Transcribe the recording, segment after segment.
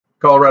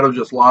Colorado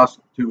just lost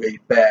to a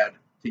bad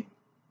team.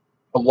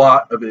 A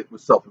lot of it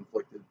was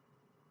self-inflicted.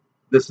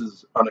 This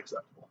is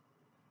unacceptable.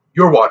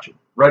 You're watching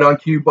Right on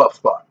Cue Buff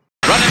Spot.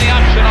 Running the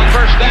option on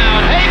first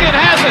down. Hagan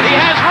has it. He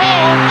has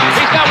room.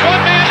 He's got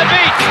one man to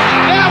beat.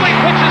 Now he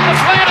pitches to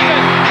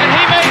Flanagan, and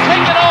he may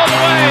take it all the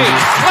way.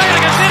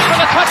 Flanagan's in for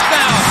the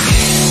touchdown.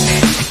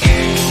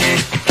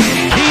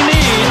 He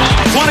needs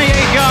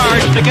 28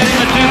 yards to get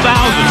into 2,000.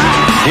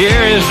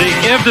 Here is the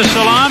give to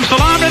Salam.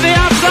 Salam to the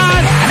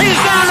outside. He's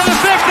down to the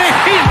 50.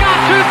 He's got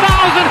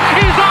 2,000.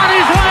 He's on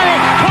his way.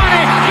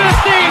 20,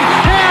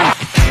 15, 10.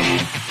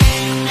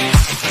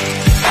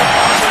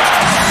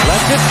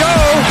 Lets it go.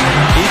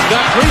 He's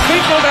got three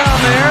people down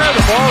there.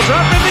 The ball's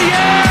up in the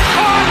air.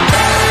 Caught.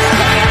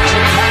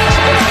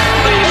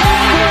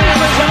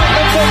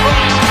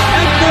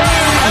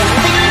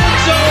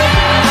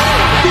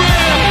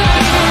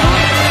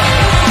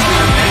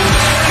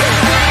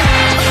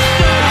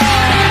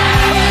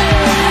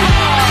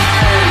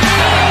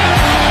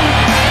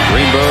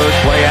 Greenberg,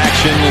 play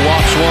action,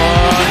 walks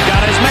one,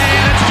 got his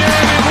man, it's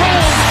Jeremy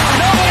Roll.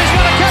 Nobody's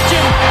going to catch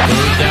him.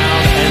 Third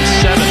down and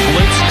 7.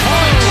 Blitz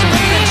caught.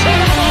 Speed and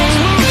Trevorrow's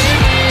loose.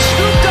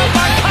 Scooped up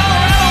by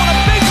Colorado, and a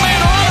big man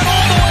running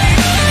all the way.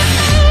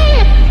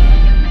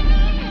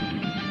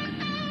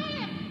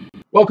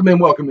 Welcome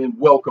in,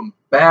 welcome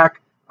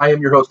back. I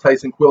am your host,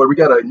 Tyson Quiller. We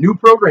got a new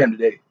program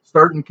today,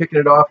 kicking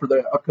it off for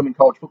the upcoming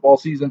college football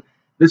season.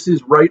 This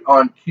is Right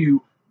on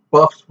Cue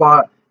Buff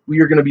Spot. We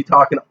are going to be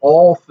talking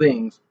all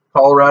things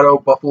Colorado,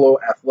 Buffalo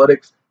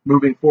athletics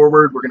moving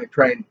forward. We're going to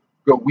try and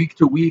go week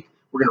to week.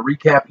 We're going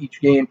to recap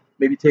each game,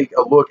 maybe take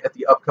a look at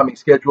the upcoming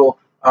schedule.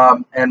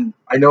 And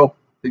I know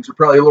things are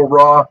probably a little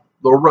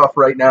rough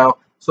right now.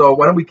 So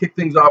why don't we kick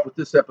things off with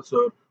this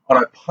episode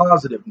on a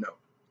positive note.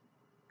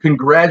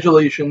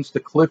 Congratulations to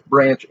Cliff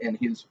Branch and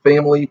his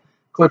family.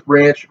 Cliff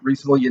Branch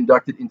recently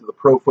inducted into the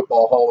Pro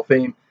Football Hall of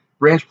Fame.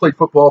 Branch played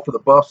football for the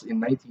Buffs in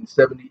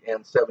 1970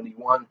 and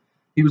 71.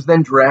 He was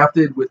then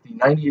drafted with the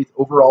 98th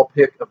overall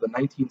pick of the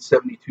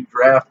 1972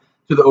 draft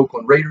to the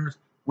Oakland Raiders,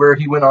 where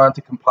he went on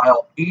to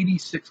compile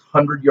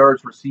 8,600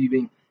 yards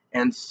receiving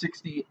and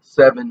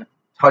 67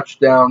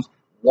 touchdowns.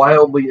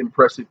 Wildly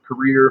impressive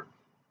career.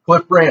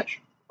 Cliff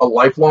Branch, a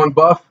lifelong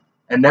Buff,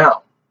 and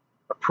now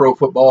a Pro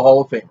Football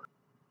Hall of Famer.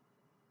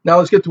 Now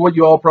let's get to what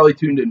you all probably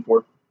tuned in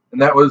for,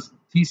 and that was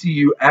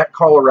TCU at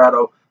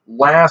Colorado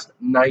last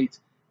night.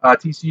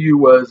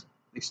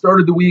 They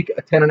started the week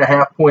a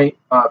 10.5-point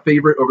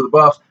favorite over the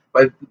Buffs.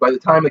 By the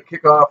time of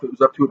kickoff, it was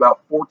up to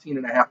about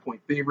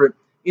 14.5-point favorite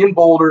in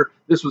Boulder.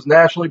 This was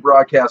nationally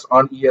broadcast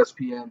on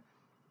ESPN.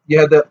 You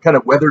had that kind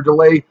of weather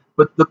delay,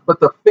 but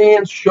the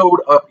fans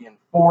showed up in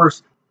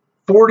force.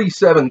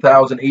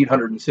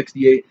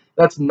 47,868.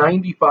 That's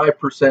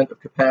 95% of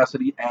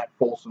capacity at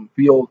Folsem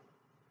Field.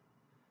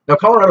 Now,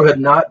 Colorado had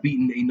not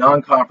beaten a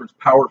non-conference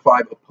Power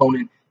 5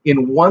 opponent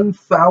in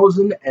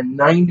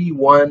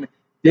 1,091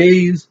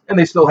 days, and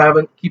they still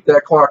haven't. Keep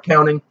that clock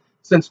counting.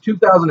 Since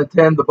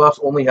 2010, the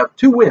Buffs only have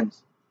 2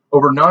 wins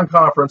over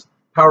non-conference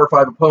Power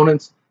 5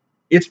 opponents.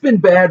 It's been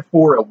bad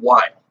for a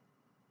while.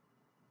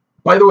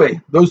 By the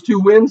way, those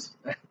 2 wins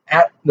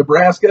at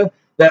Nebraska,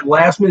 that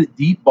last-minute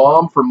deep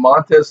bomb from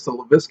Montez to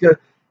LaVisca,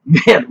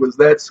 man, was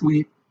that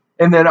sweet.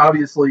 And then,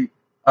 obviously,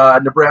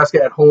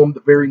 Nebraska at home the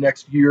very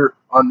next year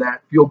on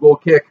that field goal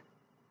kick.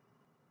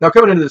 Now,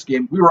 coming into this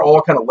game, we were all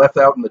kind of left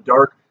out in the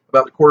dark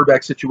about the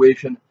quarterback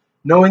situation,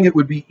 knowing it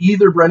would be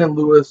either Brennan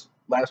Lewis,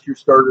 last year's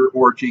starter,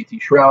 or J.T.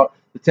 Shrout,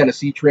 the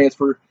Tennessee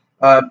transfer.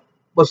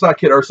 Let's not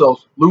kid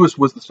ourselves. Lewis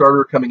was the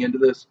starter coming into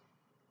this.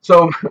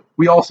 So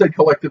we all said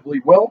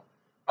collectively, well,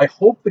 I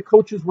hope the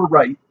coaches were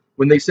right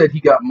when they said he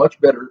got much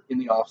better in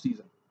the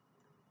offseason.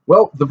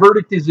 Well, the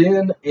verdict is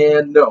in,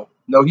 and no,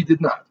 he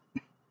did not.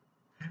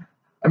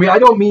 I mean, I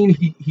don't mean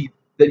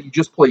that he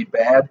just played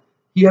bad.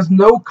 He has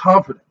no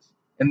confidence,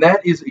 and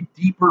that is a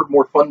deeper,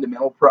 more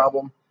fundamental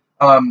problem.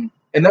 And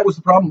that was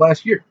the problem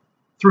last year.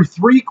 Through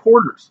 3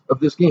 quarters of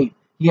this game,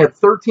 he had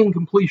 13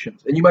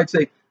 completions. And you might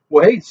say,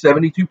 well, hey,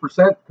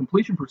 72%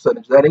 completion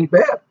percentage, that ain't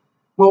bad.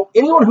 Well,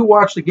 anyone who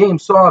watched the game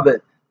saw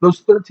that those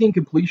 13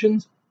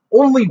 completions,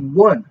 only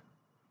one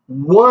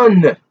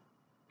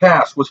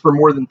pass was for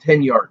more than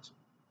 10 yards.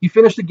 He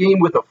finished the game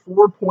with a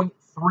 4.3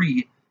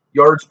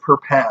 yards per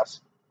pass.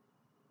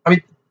 I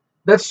mean,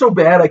 that's so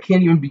bad I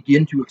can't even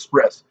begin to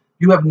express.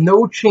 You have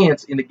no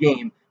chance in a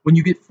game when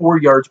you get 4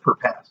 yards per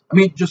pass. I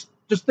mean, just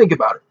think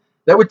about it.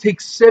 That would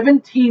take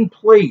 17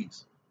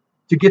 plays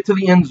to get to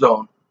the end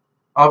zone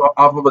off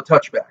of a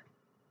touchback,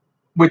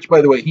 which,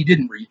 by the way, he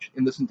didn't reach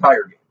in this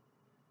entire game.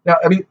 Now,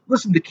 I mean,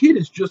 listen, the kid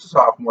is just a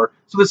sophomore,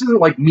 so this isn't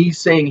like me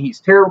saying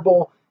he's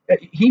terrible.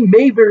 He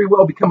may very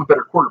well become a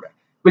better quarterback,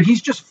 but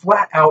he's just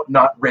flat out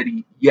not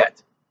ready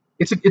yet.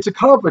 It's a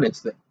confidence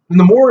thing. And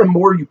the more and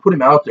more you put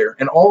him out there,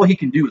 and all he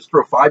can do is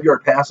throw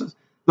 5-yard passes,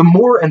 the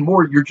more and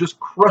more you're just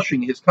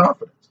crushing his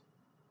confidence.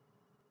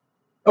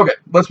 Okay,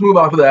 let's move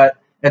off of that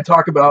and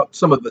talk about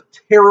some of the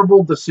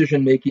terrible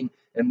decision-making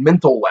and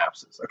mental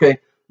lapses, okay?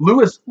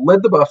 Lewis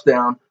led the Buffs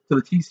down to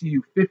the TCU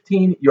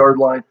 15-yard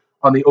line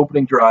on the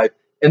opening drive,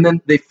 and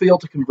then they fail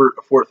to convert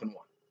a 4th and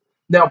 1.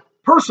 Now,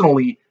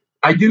 personally,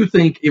 I do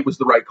think it was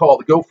the right call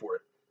to go for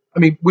it. I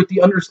mean, with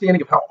the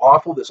understanding of how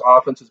awful this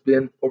offense has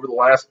been over the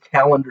last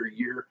calendar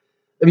year,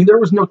 I mean, there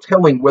was no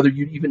telling whether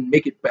you'd even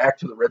make it back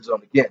to the red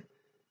zone again.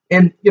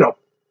 And,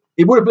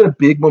 it would have been a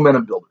big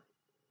momentum builder.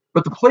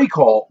 But the play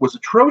call was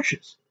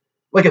atrocious.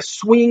 Like a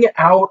swing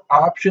out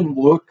option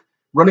look,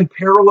 running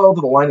parallel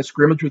to the line of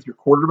scrimmage with your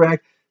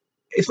quarterback.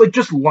 It's like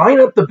just line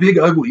up the big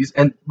uglies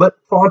and let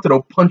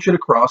Fontenot punch it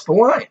across the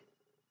line.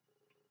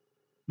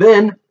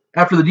 Then,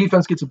 after the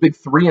defense gets a big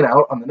 3 and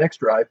out on the next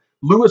drive,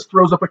 Lewis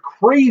throws up a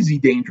crazy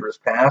dangerous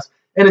pass,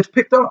 and it's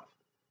picked off.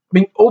 I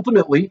mean,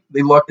 ultimately,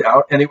 they lucked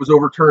out, and it was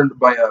overturned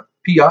by a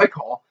PI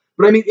call.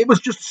 But, I mean, it was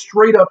just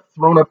straight up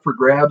thrown up for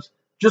grabs.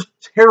 Just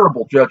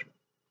terrible judgment.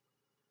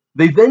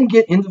 They then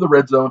get into the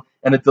red zone,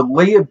 and a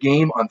delay of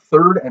game on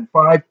 3rd and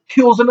 5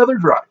 kills another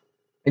drive,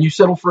 and you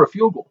settle for a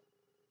field goal.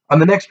 On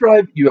the next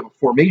drive, you have a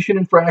formation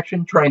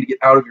infraction trying to get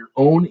out of your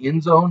own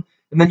end zone,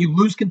 and then you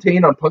lose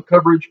contain on punt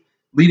coverage,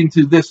 leading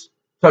to this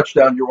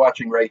touchdown you're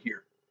watching right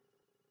here.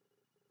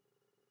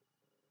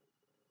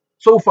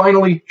 So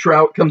finally,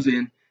 Trout comes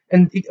in,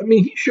 and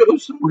he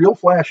shows some real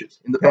flashes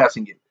in the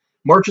passing game.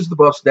 Marches the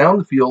Buffs down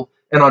the field,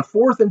 and on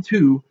 4th and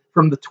 2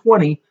 from the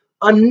 20,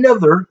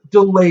 another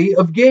delay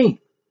of game.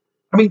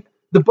 I mean,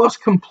 the Buffs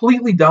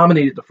completely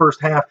dominated the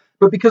first half,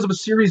 but because of a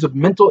series of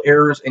mental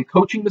errors and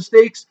coaching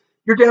mistakes,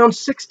 you're down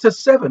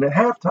 6-7 at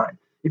halftime.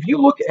 If you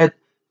look at,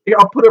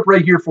 I'll put up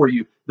right here for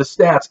you, the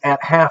stats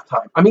at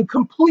halftime. I mean,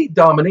 complete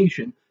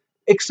domination,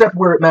 except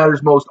where it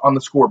matters most on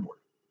the scoreboard.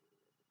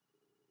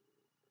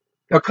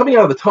 Now, coming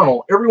out of the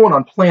tunnel, everyone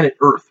on planet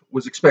Earth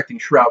was expecting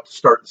Shrout to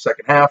start the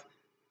second half.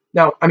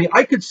 Now, I mean,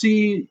 I could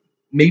see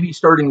maybe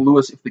starting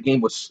Lewis if the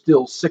game was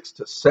still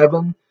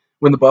 6-7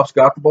 when the Buffs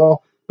got the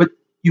ball, but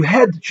you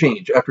had to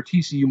change after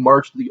TCU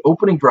marched the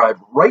opening drive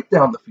right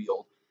down the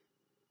field,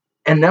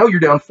 and now you're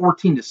down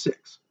 14-6.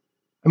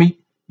 I mean,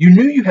 you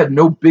knew you had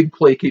no big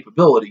play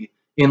capability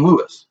in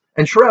Lewis,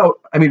 and Shrout,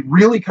 I mean,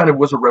 really kind of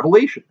was a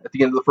revelation at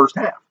the end of the first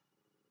half.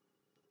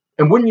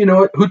 And wouldn't you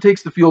know it, who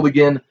takes the field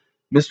again?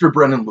 Mr.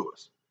 Brennan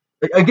Lewis.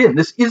 Again,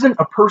 this isn't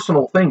a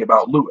personal thing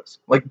about Lewis.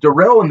 Like,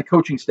 Darrell and the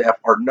coaching staff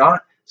are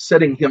not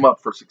setting him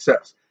up for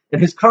success.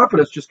 And his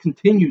confidence just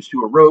continues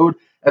to erode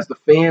as the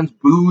fans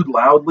booed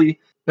loudly.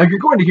 Now, you're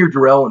going to hear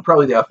Darrell and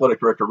probably the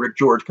athletic director, Rick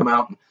George, come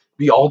out and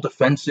be all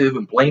defensive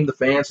and blame the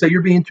fans, say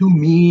you're being too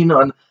mean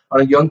on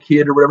a young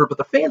kid or whatever. But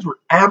the fans were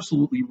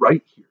absolutely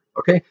right here,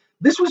 okay?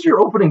 This was your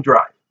opening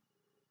drive.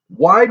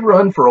 Wide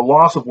run for a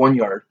loss of 1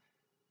 yard.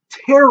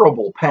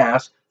 Terrible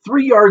pass,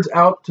 3 yards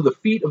out to the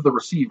feet of the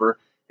receiver,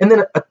 and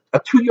then a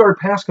 2-yard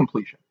pass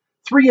completion.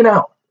 3 and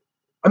out.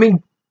 I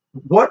mean,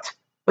 what?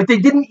 Like, they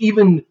didn't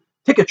even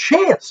take a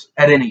chance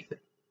at anything.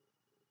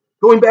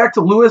 Going back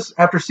to Lewis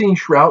after seeing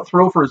Shrout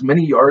throw for as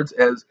many yards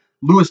as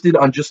Lewis did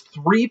on just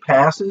 3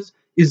 passes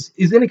is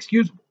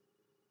inexcusable.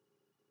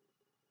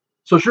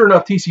 So sure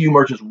enough, TCU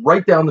marches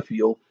right down the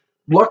field.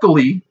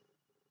 Luckily,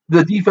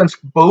 the defense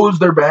bows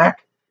their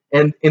back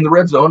and in the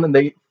red zone, and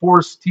they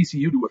force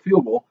TCU to a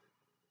field goal.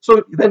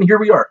 So then here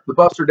we are. The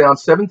Buffs are down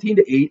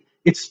 17-8.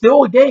 It's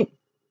still a game.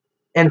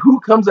 And who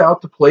comes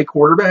out to play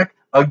quarterback?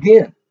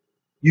 Again,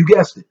 you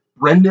guessed it,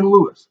 Brendan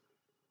Lewis.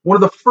 One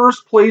of the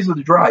first plays of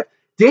the drive,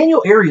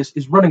 Daniel Arias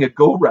is running a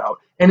go route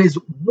and is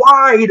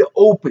wide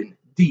open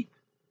deep.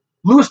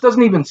 Lewis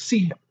doesn't even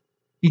see him.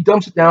 He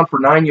dumps it down for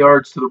 9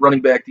 yards to the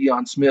running back,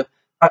 Deion Smith.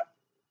 I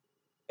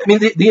mean,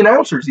 the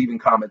announcers even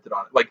commented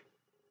on it. Like,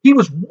 he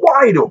was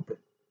wide open.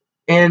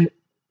 And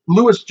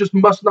Lewis just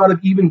must not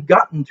have even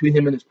gotten to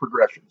him in his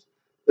progressions.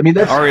 I mean,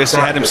 that's Arias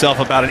had himself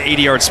about an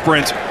 80-yard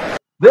sprint.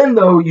 Then,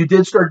 though, you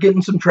did start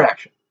getting some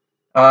traction.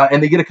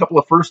 And they get a couple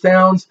of first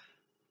downs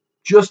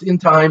just in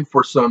time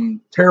for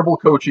some terrible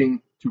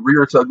coaching to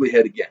rear its ugly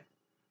head again.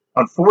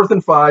 On 4th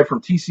and 5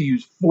 from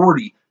TCU's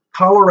 40,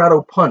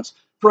 Colorado punts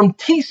from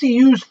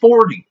TCU's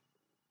 40.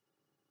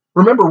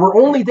 Remember,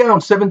 we're only down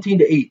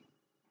 17-8.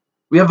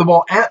 We have the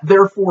ball at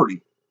their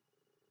 40,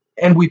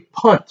 and we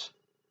punt.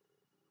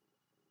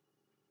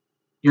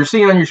 You're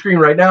seeing on your screen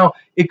right now,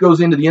 it goes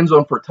into the end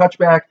zone for a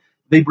touchback.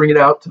 They bring it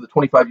out to the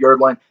 25-yard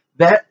line.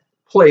 That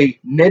play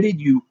netted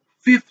you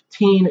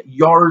 15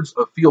 yards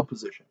of field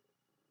position.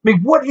 I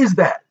mean, what is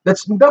that?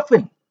 That's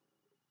nothing.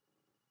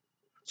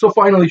 So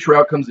finally,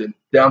 Shrout comes in,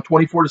 down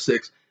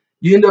 24-6.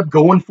 You end up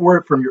going for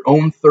it from your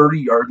own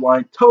 30-yard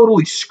line,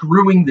 totally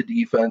screwing the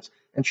defense.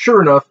 And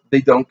sure enough,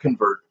 they don't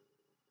convert.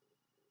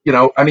 You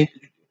know, I mean,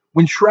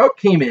 when Shrout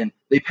came in,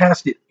 they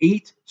passed it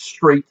 8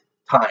 straight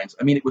times.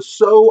 I mean, it was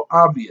so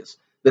obvious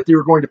that they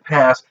were going to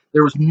pass.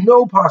 There was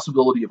no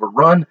possibility of a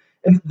run,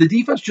 and the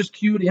defense just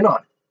cued in on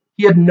it.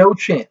 He had no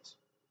chance.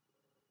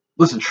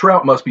 Listen,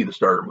 Shrout must be the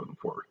starter moving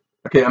forward.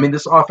 Okay, I mean,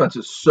 this offense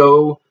is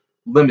so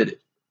limited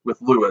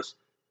with Lewis.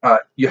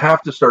 You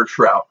have to start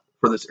Shrout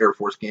for this Air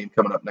Force game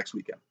coming up next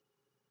weekend.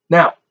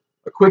 Now,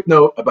 a quick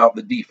note about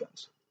the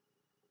defense.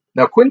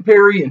 Now, Quinn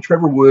Perry and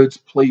Trevor Woods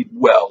played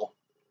well,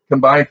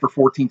 combined for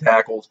 14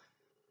 tackles.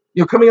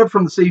 You know, coming up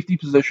from the safety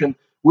position,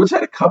 Woods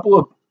had a couple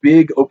of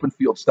big open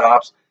field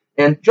stops,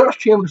 And Josh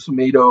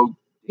Chandler-Semedo,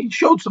 he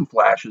showed some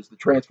flashes, the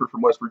transfer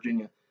from West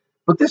Virginia,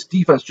 but this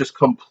defense just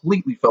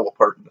completely fell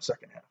apart in the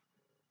second half.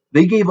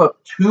 They gave up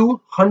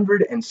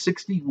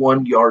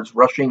 261 yards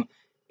rushing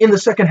in the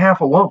second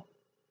half alone.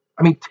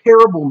 I mean,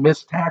 terrible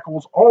missed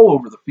tackles all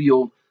over the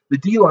field. The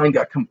D-line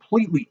got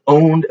completely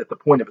owned at the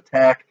point of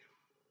attack.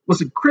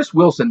 Listen, Chris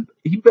Wilson,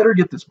 he better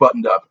get this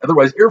buttoned up.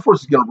 Otherwise, Air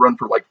Force is going to run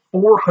for like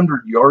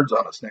 400 yards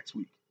on us next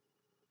week.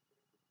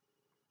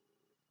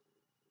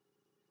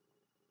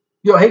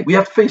 Hey, we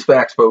have to face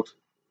facts, folks.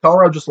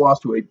 Colorado just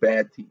lost to a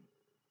bad team.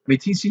 I mean,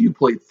 TCU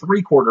played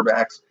 3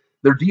 quarterbacks.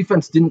 Their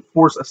defense didn't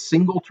force a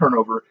single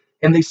turnover,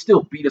 and they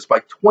still beat us by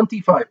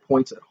 25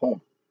 points at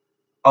home.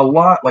 A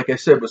lot, like I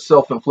said, was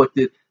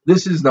self-inflicted.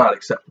 This is not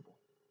acceptable.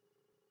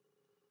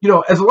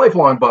 As a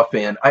lifelong Buff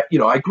fan,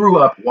 I grew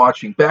up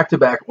watching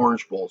back-to-back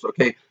Orange Bowls,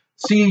 okay?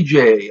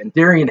 CJ and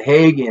Darian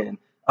Hagan,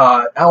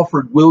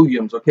 Alfred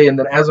Williams, okay? And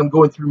then as I'm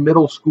going through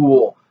middle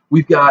school,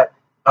 we've got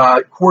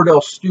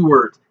Cordell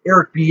Stewart,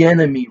 Eric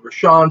Bieniemy,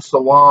 Rashawn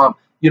Salam.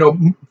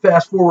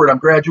 Fast forward, I'm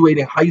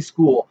graduating high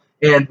school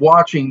and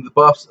watching the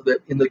Buffs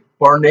in the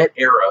Barnett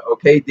era,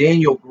 okay?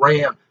 Daniel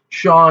Graham,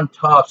 Sean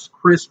Tufts,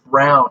 Chris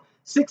Brown,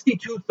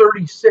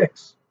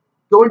 62-36,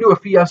 going to a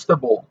Fiesta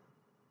Bowl.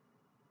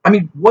 I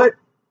mean, what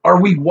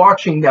are we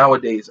watching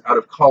nowadays out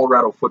of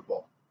Colorado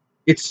football?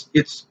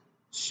 It's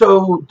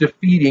so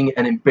defeating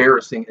and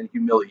embarrassing and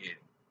humiliating.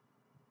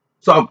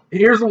 So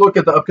here's a look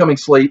at the upcoming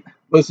slate.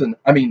 Listen,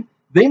 I mean,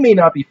 they may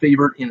not be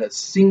favored in a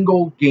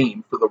single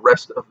game for the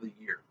rest of the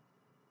year.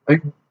 I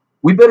mean,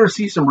 we better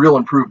see some real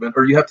improvement,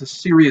 or you have to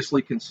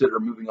seriously consider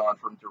moving on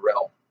from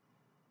Darrell.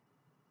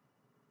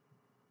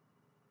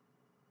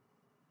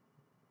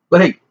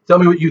 But hey, tell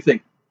me what you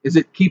think. Is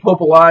it keep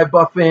hope alive,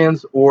 Buff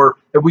fans, or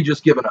have we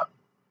just given up?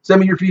 Send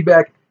me your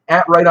feedback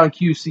at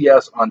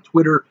RightOnQCS on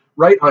Twitter,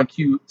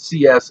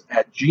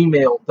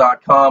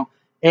 RightOnQCS@gmail.com.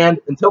 And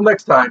until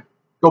next time,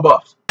 go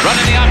Buffs.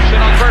 Running the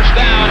option on first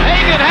down.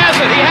 Hagan has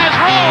it. He has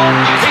room.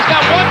 He's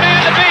got one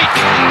man to beat.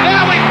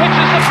 Now he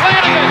pitches to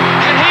Flanagan,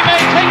 and he may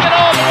take it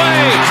all the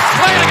way.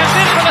 Flanagan's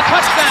in for the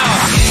touchdown.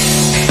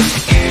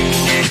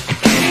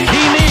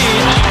 He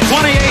needs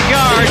 28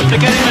 yards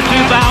to get into 2,000.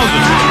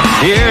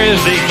 Here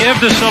is the give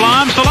to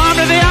Salam.